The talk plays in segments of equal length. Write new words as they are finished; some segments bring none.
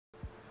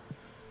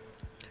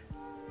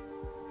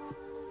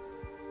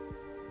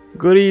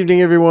Good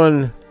evening,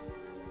 everyone,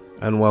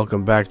 and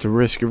welcome back to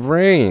Risk of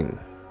Rain.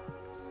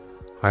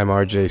 I'm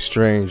RJ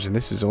Strange, and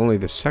this is only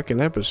the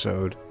second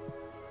episode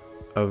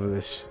of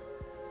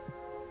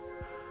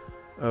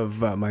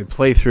my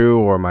playthrough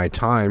or my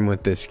time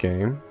with this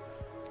game.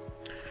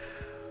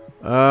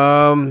 We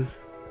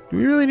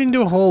really didn't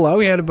do a whole lot.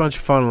 We had a bunch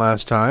of fun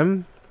last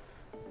time.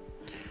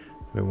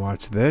 We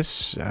watched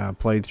this,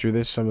 played through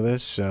this, some of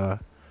this. So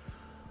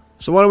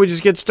why don't we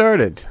just get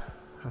started?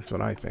 That's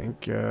what I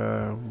think.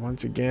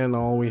 Once again,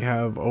 all we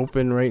have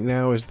open right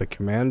now is the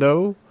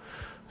commando.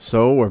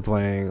 So we're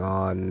playing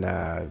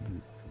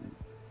on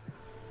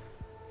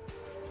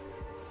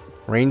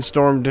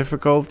rainstorm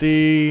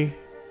difficulty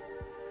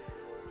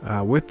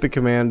with the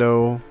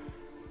commando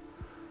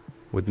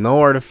with no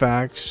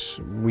artifacts.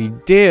 We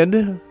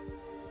did,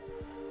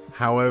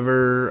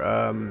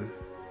 however,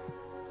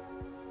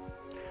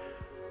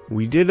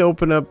 we did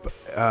open up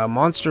a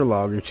monster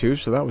log or two,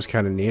 so that was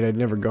kind of neat. I'd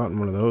never gotten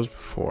one of those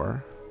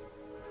before.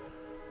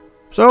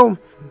 So,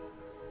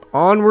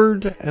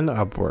 onward and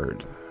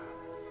upward.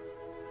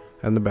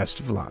 And the best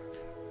of luck.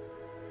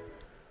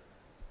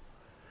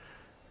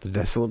 The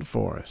desolate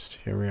forest.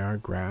 Here we are,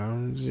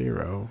 ground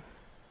zero.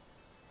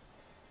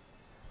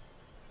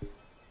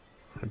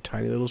 A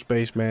tiny little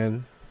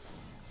spaceman.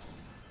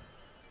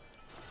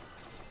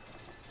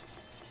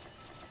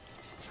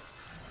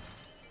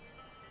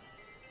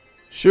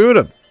 Shoot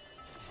him!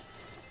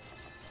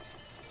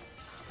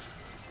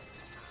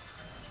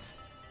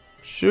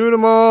 Shoot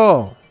them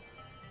all!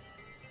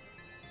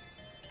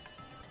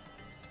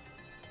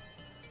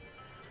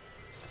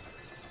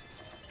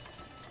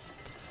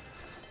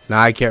 Now,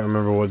 I can't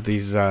remember what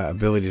these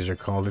abilities are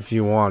called. If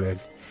you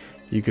wanted,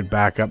 you could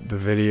back up the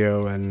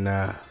video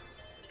and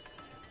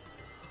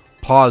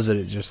pause it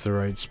at just the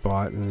right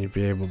spot, and you'd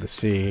be able to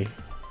see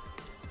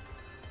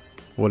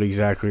what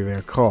exactly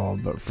they're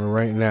called. But for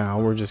right now,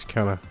 we're just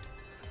kind of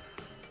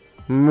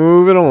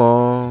moving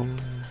along.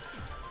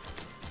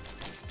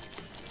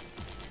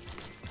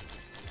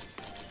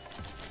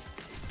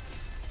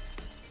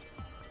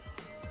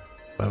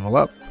 Level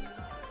up.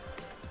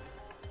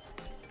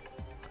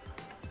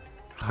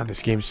 God,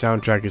 this game's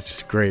soundtrack is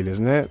just great,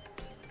 isn't it?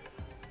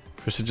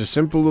 For such a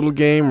simple little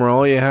game where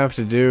all you have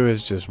to do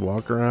is just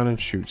walk around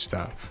and shoot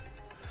stuff.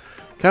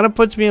 Kind of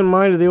puts me in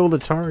mind of the old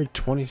Atari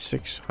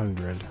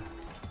 2600.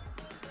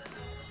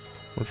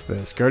 What's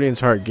this?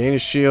 Guardian's Heart. Gain a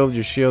shield.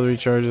 Your shield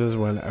recharges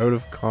when out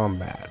of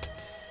combat.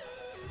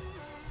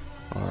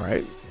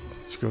 Alright.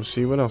 Let's go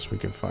see what else we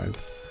can find.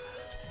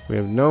 We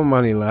have no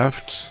money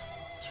left, so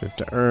we have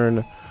to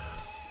earn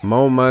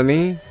more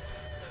money.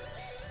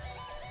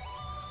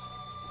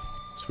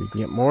 So we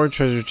can get more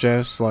treasure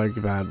chests like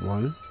that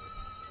one.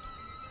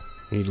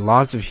 We need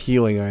lots of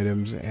healing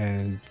items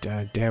and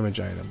damage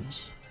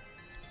items.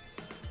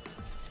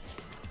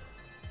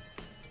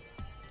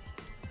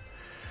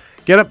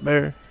 Get up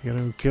there. You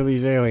gotta kill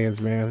these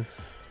aliens, man.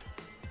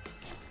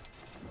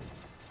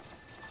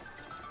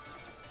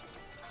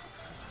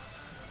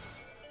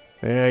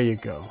 There you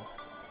go.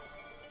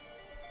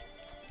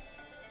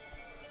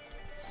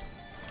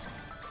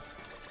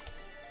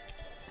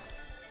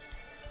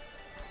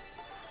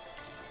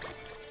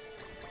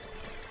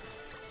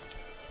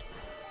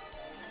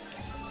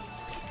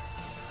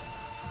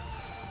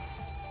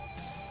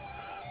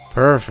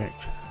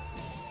 Perfect.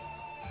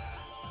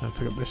 I'll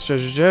pick up this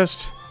treasure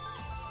chest.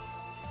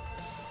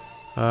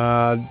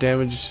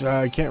 Damage.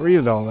 I can't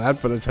read all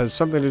that, but it has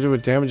something to do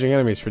with damaging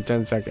enemies for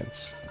 10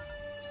 seconds.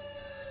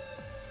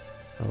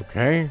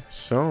 Okay,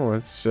 so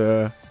let's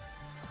go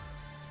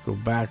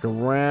back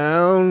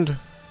around.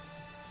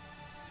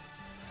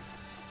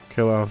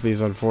 Kill off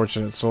these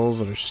unfortunate souls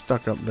that are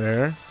stuck up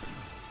there.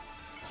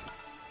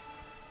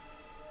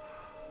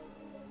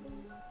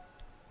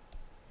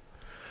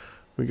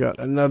 We got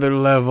another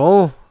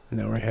level.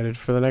 Now we're headed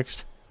for the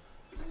next.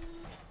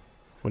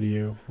 What are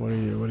you? What are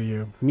you? What are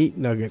you? Meat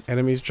nugget.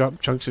 Enemies drop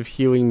chunks of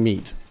healing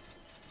meat.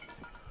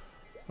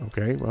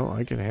 Okay, well,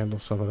 I can handle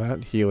some of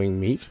that.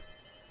 Healing meat.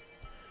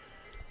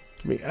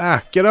 Give me.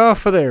 Ah, get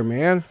off of there,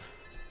 man.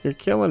 You're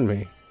killing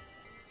me.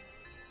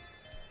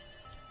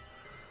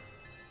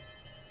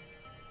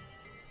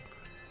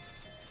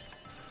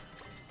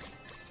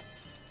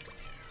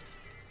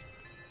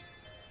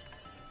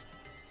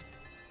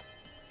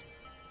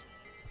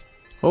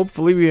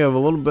 Hopefully we have a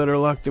little better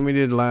luck than we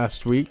did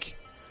last week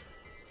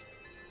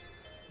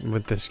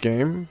with this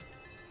game.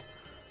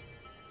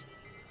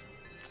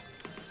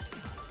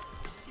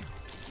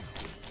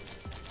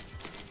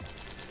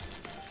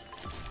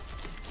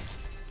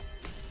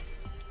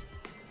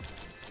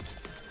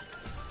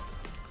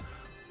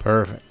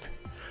 Perfect.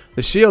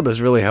 The shield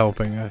is really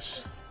helping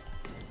us.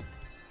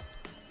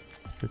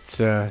 It's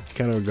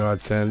kind of a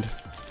godsend.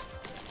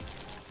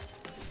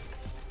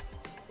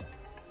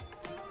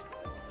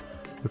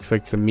 Looks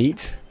like the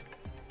meat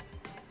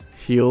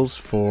heals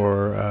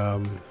for,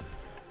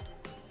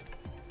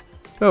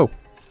 oh,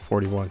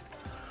 41.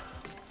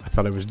 I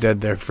thought I was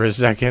dead there for a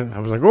second. I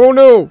was like, oh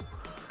no!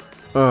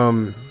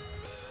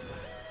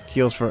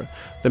 Heals for...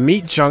 The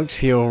meat chunks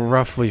heal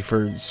roughly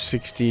for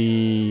 6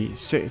 hit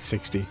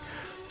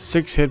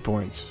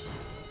points.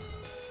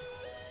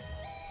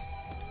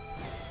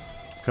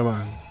 Come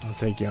on. I'll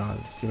take you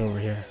on. Get over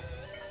here.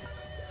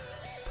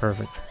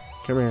 Perfect.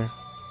 Come here.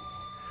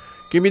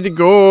 Give me the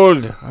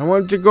gold. I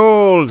want the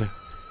gold.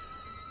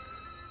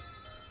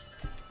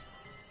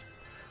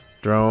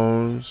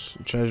 Drones.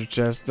 Treasure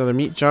chest. Another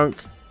meat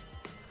chunk.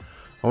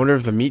 I wonder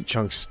if the meat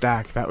chunks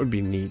stack. That would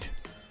be neat.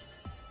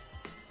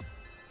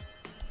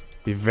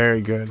 Be very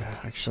good,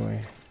 actually.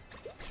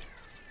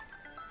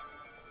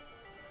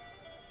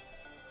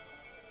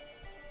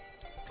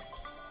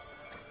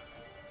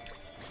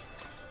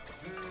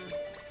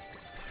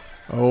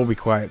 Oh, be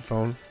quiet,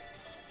 phone.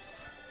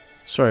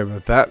 Sorry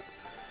about that.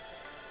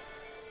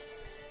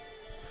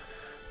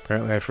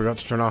 Apparently I forgot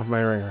to turn off my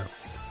ringer.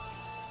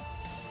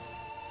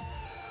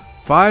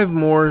 5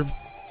 more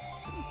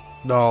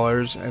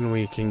dollars and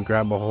we can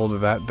grab a hold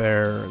of that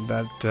there.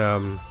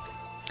 That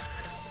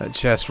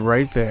chest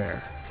right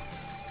there.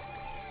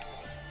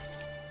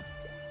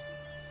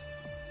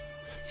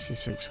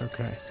 66,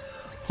 okay.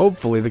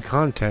 Hopefully the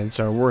contents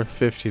are worth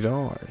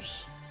 $50.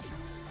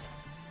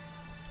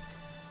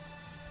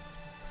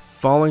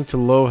 Falling to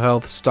low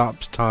health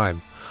stops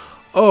time.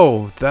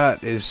 Oh,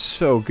 that is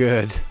so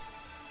good.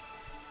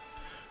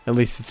 At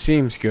least it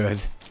seems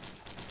good.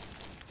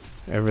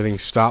 Everything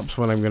stops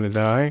when I'm gonna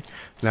die.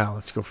 Now,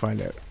 let's go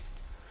find out.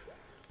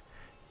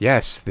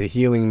 Yes, the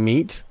healing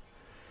meat.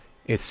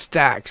 It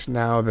stacks.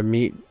 Now the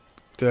meat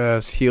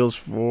heals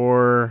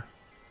for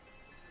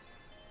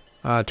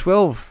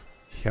 12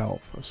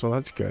 health. So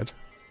that's good.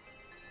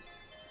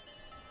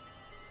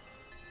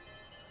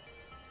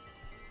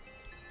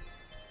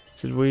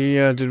 Did we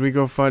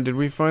find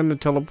the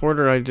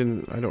teleporter? I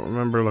don't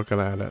remember looking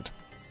at it.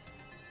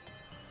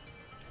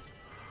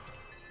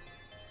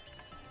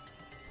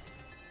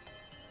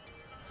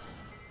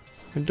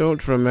 I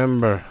don't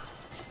remember.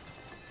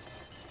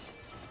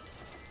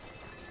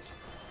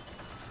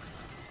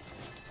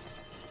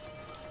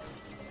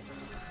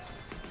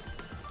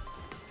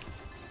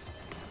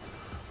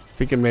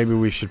 Thinking maybe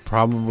we should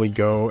probably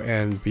go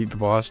and beat the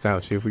boss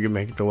now, see if we can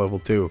make it to level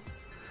 2.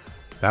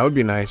 That would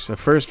be nice. A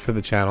first for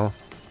the channel.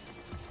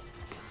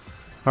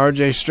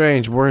 RJ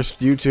Strange, worst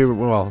YouTube,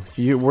 well,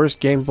 worst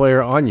game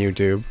player on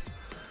YouTube.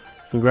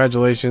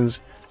 Congratulations,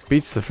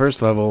 beats the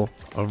first level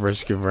of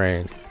Risk of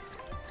Rain.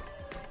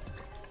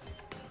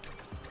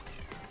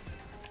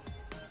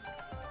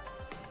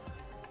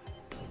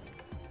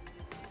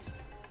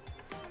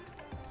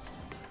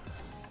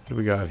 What do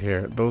we got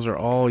here? Those are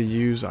all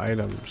use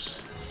items.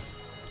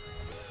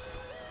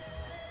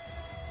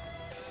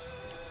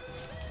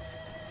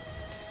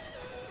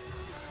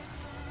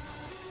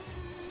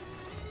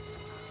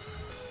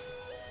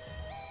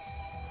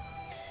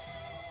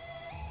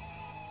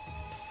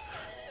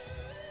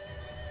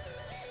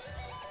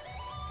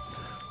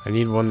 I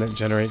need one that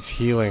generates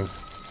healing.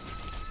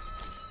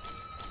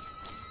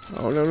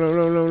 Oh, no, no,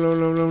 no, no, no,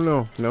 no, no,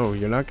 no. No,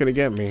 you're not gonna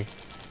get me.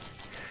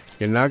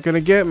 You're not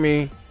gonna get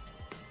me.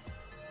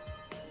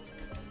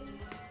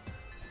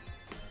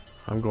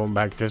 I'm going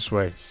back this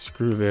way.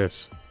 Screw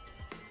this.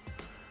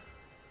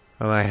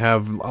 And I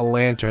have a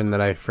lantern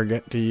that I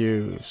forget to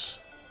use.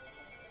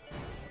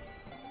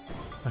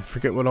 I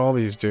forget what all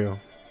these do.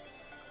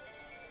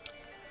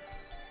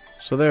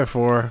 So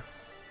therefore...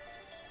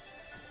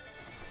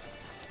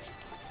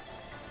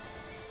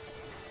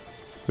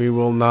 we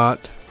will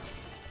not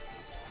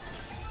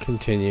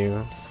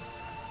continue.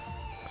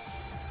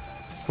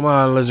 Come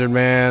on, lizard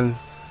man.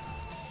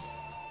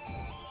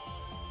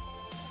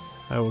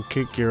 I will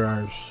kick your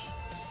arse.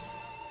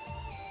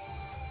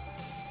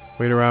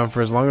 Wait around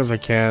for as long as I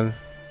can.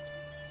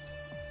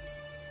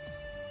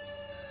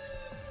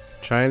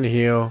 Trying to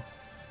heal.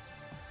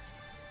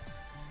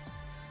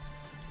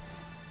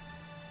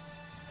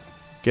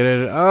 Get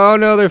it. Oh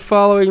no, they're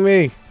following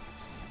me.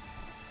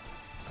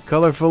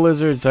 Colorful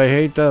lizards, I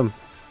hate them.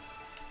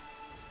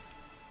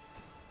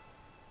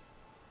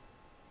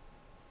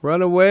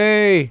 Run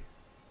away!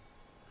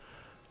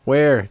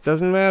 Where? It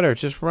doesn't matter,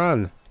 just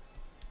run.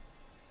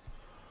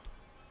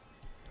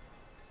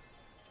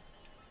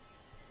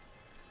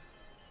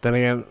 Then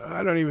again,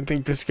 I don't even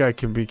think this guy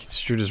can be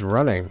construed as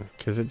running,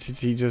 because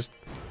he just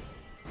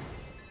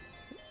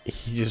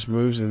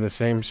moves in the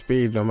same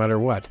speed no matter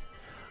what.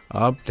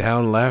 Up,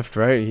 down, left,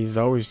 right, he's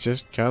always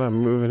just kind of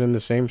moving in the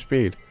same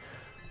speed.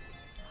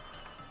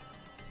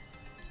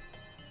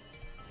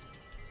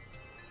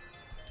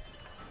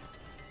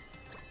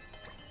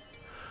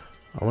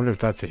 I wonder if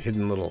that's a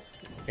hidden little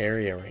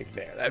area right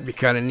there. That'd be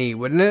kind of neat,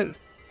 wouldn't it?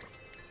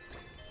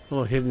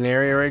 Little hidden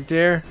area right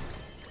there.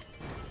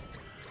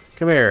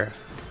 Come here.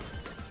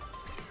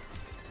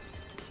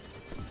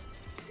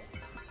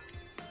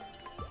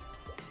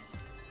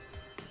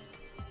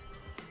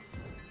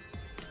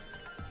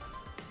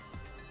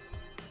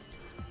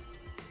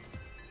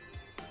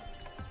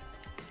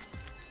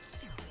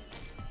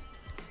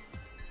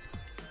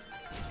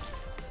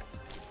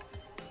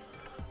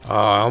 Oh,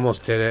 I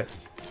almost did it.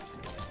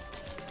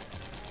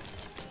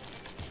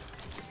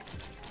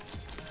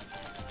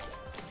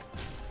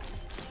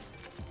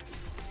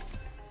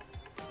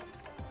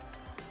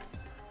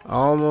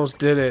 Almost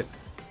did it.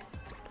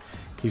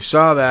 You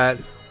saw that.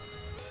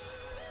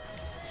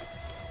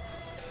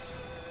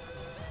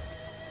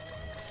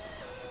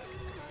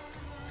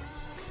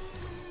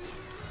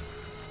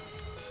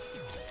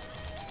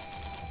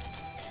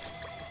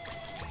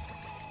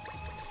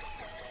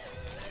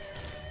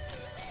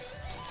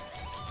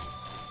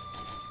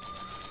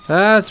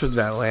 That's what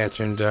that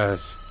lantern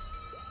does.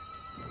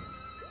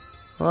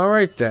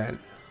 Alright then.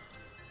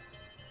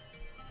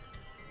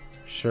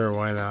 Sure,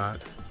 why not?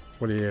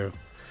 What are you?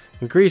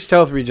 Increased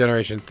health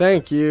regeneration.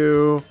 Thank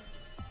you.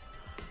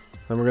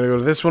 Then we're going to go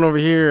to this one over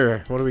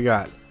here. What do we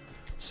got?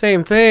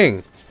 Same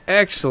thing.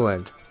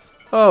 Excellent.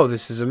 Oh,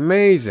 this is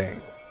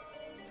amazing.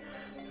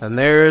 And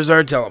there's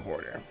our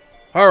teleporter.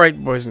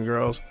 Alright, boys and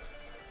girls.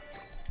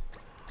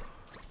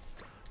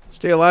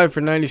 Stay alive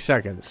for 90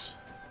 seconds.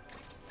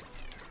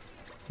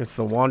 It's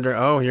the wander.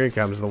 Oh, here he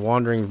comes. The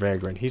wandering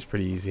vagrant. He's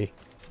pretty easy.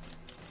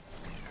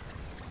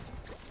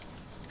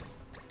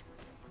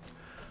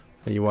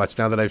 And you watch.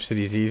 Now that I've said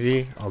he's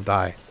easy, I'll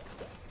die.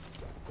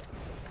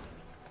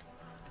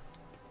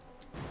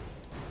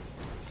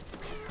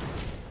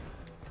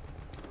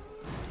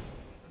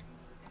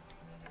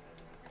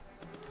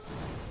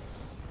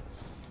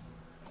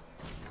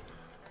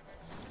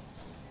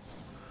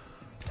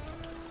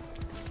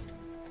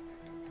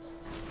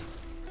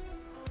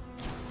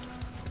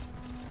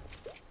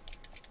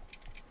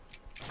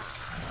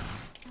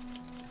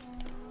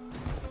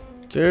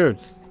 Dude,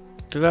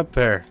 get up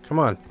there. Come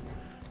on.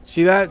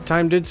 See that?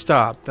 Time did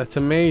stop. That's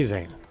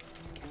amazing.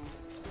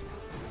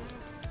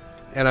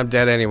 And I'm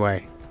dead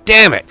anyway.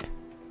 Damn it!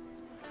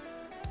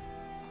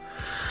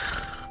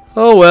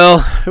 Oh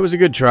well, it was a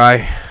good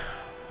try.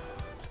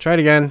 Try it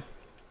again.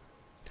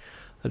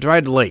 The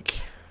dried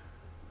lake.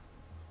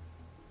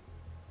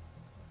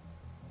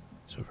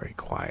 So very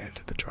quiet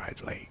at the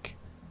dried lake.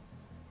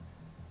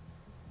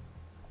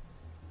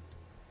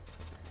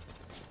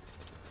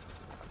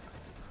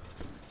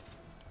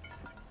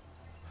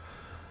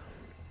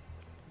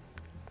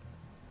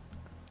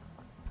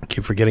 I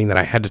keep forgetting that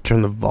I had to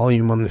turn the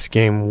volume on this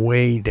game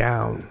way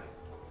down.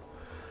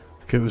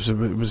 It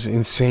was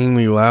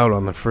insanely loud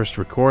on the first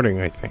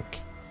recording, I think.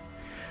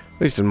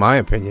 At least in my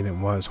opinion it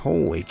was.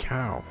 Holy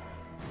cow.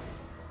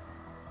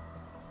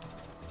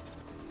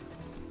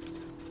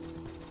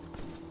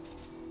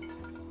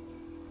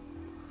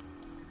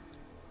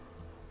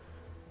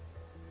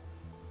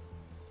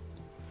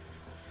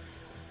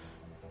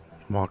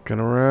 Walking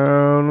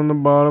around on the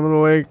bottom of the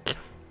lake.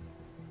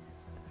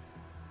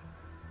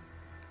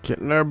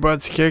 Getting our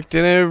butts kicked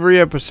in every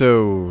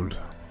episode.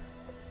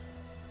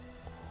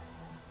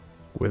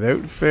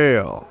 Without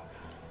fail.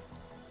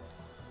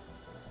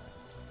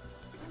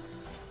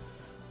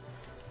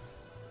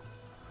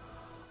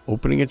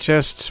 Opening a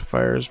chest,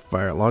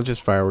 launches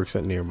fireworks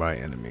at nearby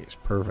enemies.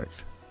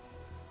 Perfect.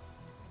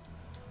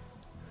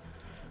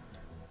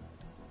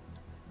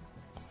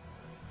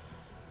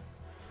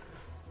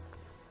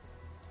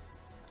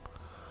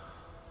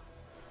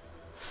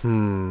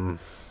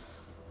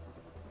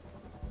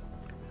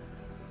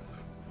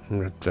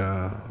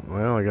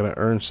 Well, I gotta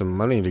earn some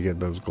money to get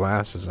those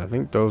glasses. I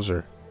think those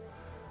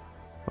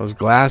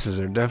glasses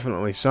are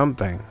definitely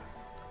something.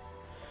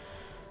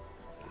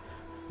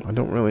 I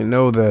don't really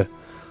know the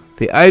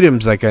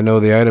items like I know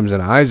the items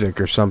in Isaac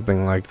or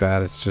something like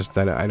that. It's just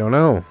that I don't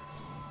know.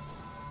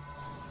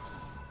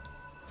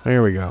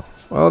 Here we go.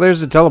 Well,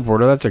 there's the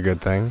teleporter. That's a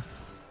good thing.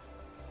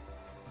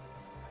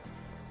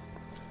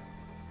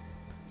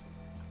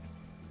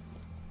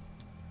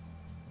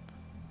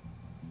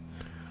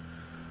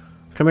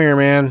 Come here,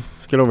 man.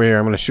 Get over here.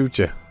 I'm going to shoot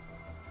you.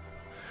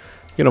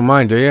 You don't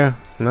mind, do you?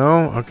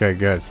 No? Okay,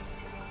 good.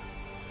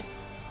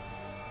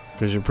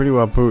 Because you're pretty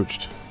well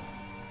pooched.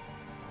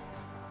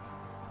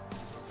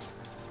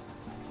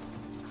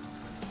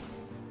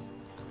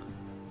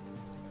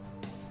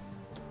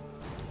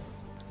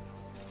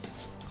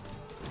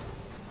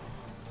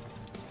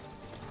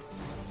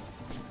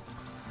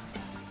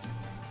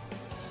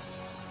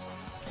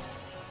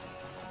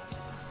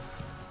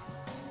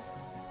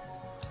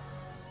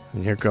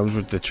 And here comes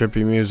with the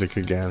trippy music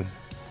again.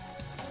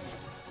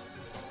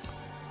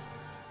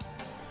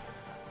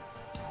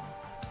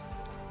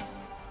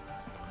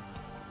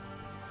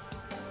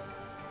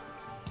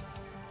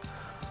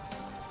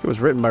 It was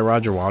written by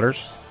Roger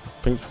Waters,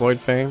 Pink Floyd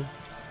fame.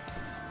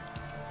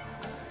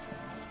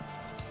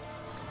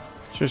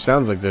 Sure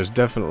sounds like there's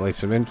definitely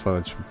some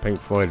influence from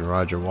Pink Floyd and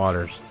Roger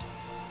Waters.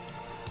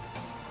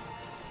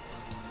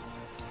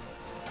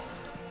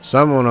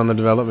 Someone on the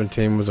development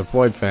team was a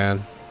Floyd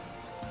fan.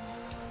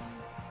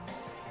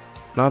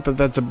 Not that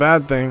that's a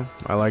bad thing.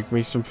 I like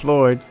me some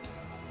Floyd.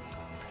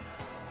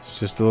 It's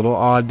just a little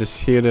odd to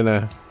see it in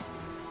a...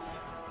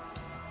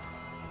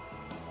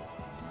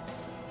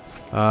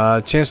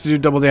 chance to do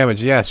double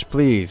damage. Yes,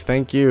 please.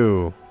 Thank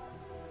you.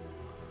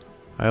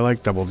 I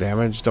like double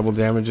damage. Double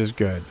damage is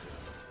good.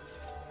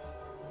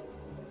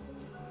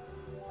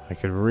 I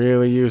could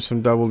really use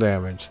some double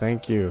damage.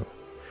 Thank you.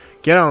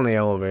 Get on the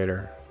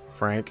elevator,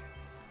 Frank.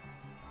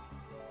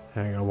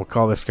 Hang on, we'll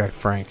call this guy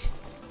Frank.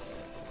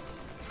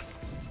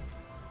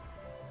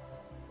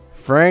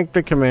 Frank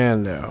the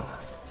Commando.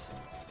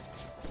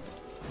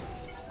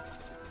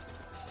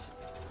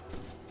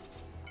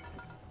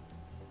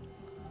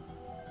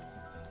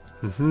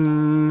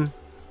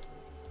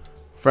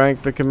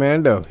 Frank the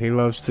Commando. He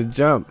loves to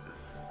jump.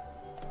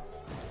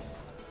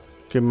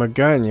 Give him a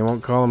gun. You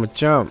won't call him a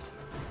chump.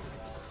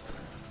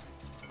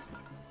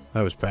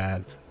 That was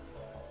bad.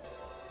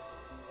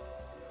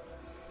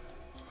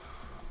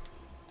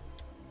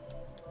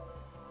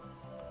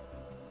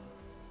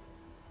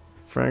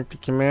 Frank the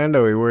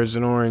Commando. He wears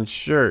an orange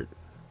shirt.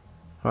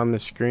 On the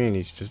screen,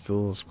 he's just a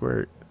little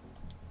squirt.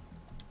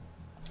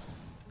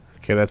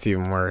 Okay, that's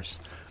even worse.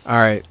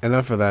 Alright,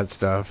 enough of that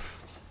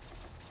stuff.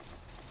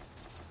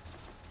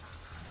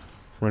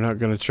 We're not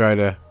going to try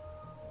to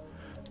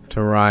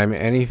rhyme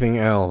anything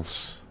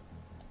else.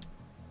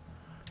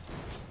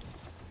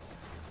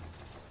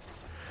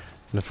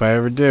 And if I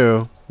ever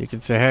do, you can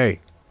say,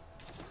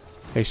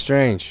 hey,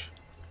 Strange.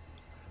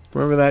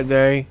 Remember that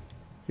day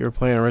you were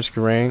playing Risk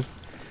of Rain?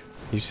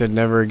 You said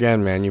never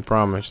again, man. You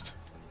promised.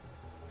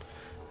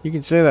 You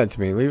can say that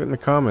to me. Leave it in the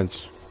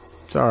comments.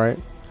 It's alright.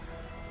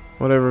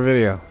 Whatever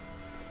video.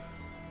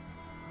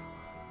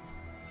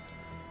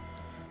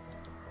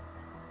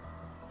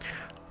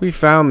 We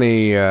found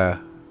the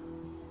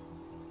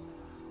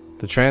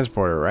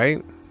transporter,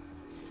 right?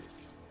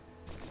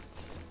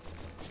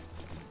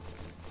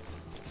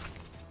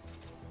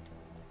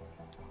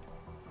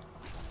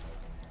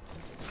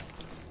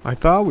 I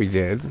thought we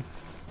did.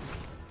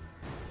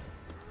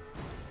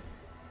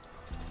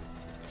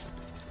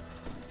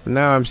 But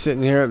now I'm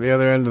sitting here at the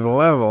other end of the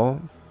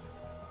level.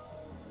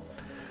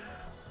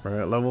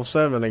 We're at level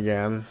 7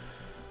 again.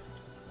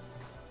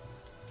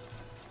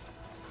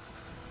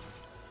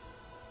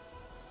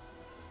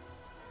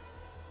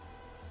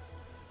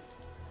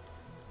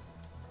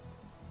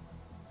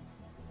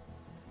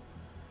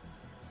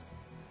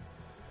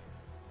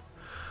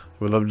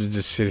 Would love to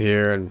just sit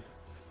here and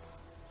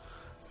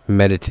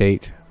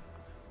meditate.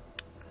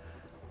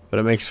 But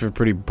it makes for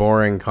pretty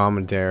boring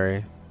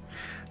commentary.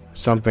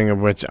 Something of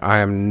which I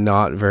am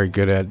not very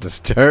good at to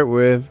start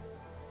with.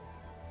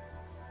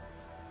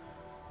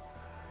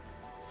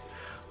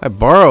 I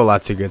borrow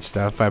lots of good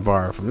stuff. I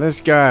borrow from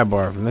this guy, I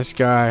borrow from this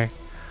guy.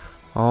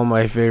 All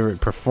my favorite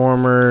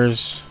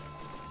performers.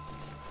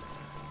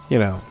 You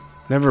know,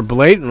 never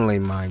blatantly,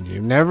 mind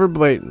you. Never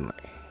blatantly.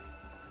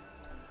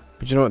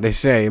 But you know what they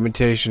say,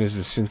 imitation is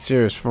the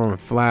sincerest form of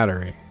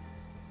flattery.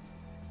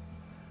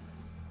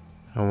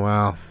 Oh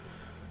wow.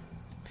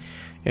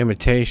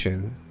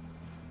 Imitation.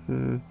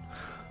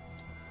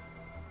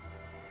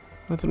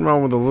 Nothing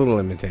wrong with a little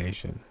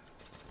imitation.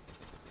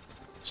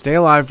 Stay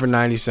alive for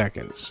 90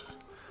 seconds.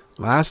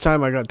 Last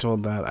time I got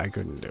told that, I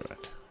couldn't do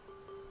it.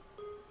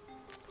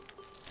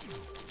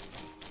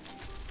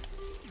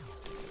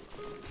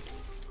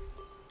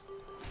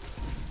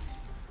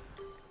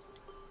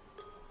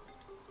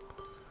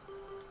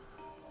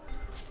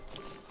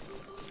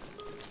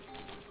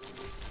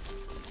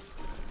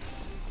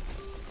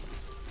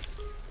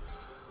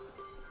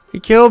 He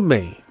killed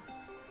me.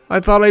 I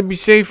thought I'd be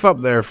safe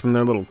up there from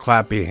their little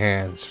clappy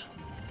hands.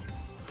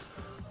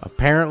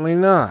 Apparently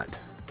not.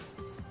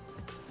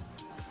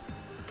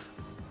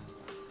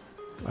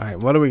 Alright,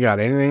 what do we got?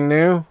 Anything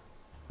new?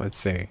 Let's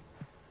see.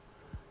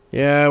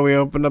 Yeah, we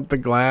opened up the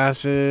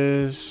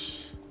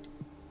glasses.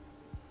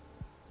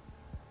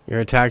 Your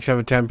attacks have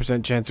a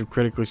 10% chance of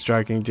critically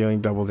striking,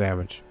 dealing double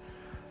damage.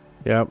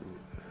 Yep.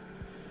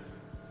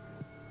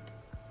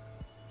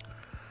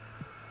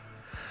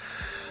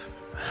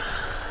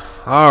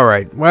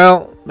 Alright,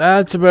 well,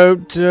 that's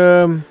about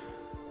good.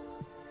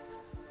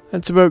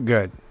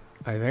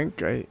 I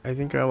think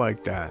I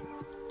like that.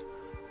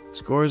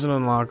 Scores and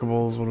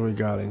unlockables, what do we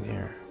got in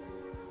here?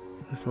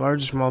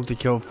 Largest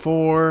multi-kill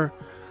 4.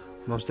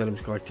 Most items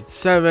collected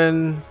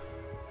 7.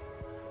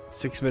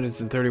 6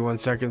 minutes and 31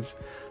 seconds.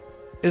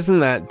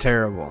 Isn't that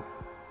terrible?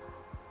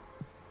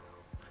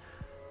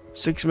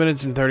 6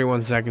 minutes and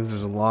 31 seconds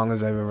is as long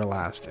as I've ever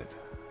lasted.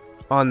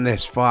 On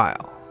this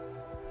file.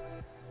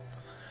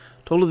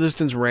 Total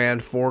distance ran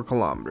 4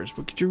 kilometers.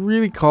 But could you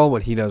really call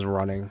what he does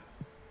running?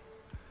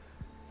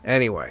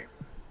 Anyway.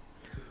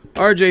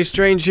 RJ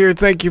Strange here.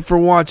 Thank you for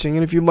watching.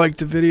 And if you liked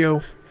the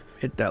video,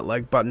 hit that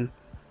like button.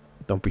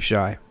 Don't be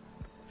shy.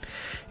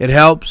 It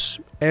helps.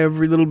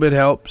 Every little bit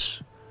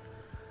helps.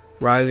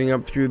 Rising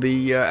up through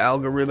the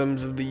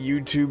algorithms of the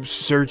YouTube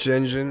search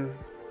engine.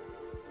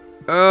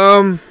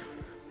 Other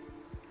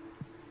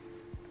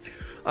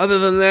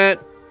than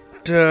that,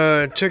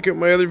 check out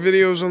my other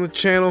videos on the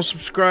channel.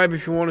 Subscribe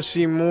if you want to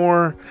see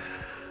more.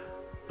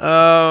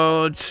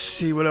 Let's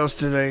see, what else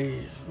did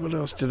I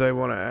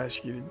want to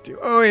ask you to do?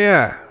 Oh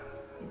yeah,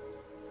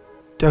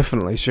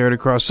 definitely share it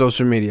across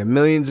social media.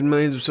 Millions and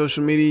millions of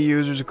social media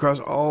users across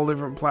all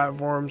different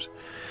platforms.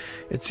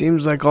 It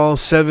seems like all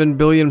 7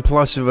 billion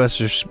plus of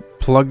us are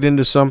plugged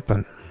into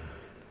something.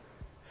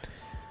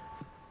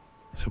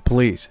 So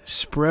please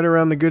spread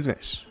around the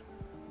goodness,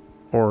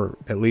 or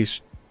at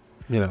least,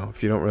 you know,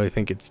 if you don't really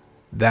think it's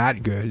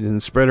that good, then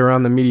spread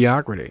around the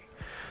mediocrity.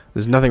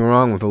 There's nothing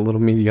wrong with a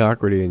little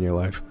mediocrity in your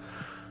life.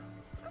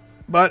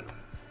 But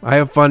I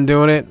have fun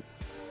doing it.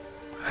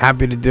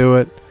 Happy to do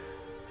it.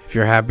 If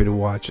you're happy to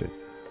watch it.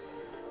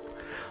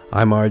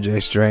 I'm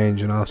RJ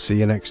Strange, and I'll see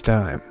you next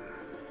time.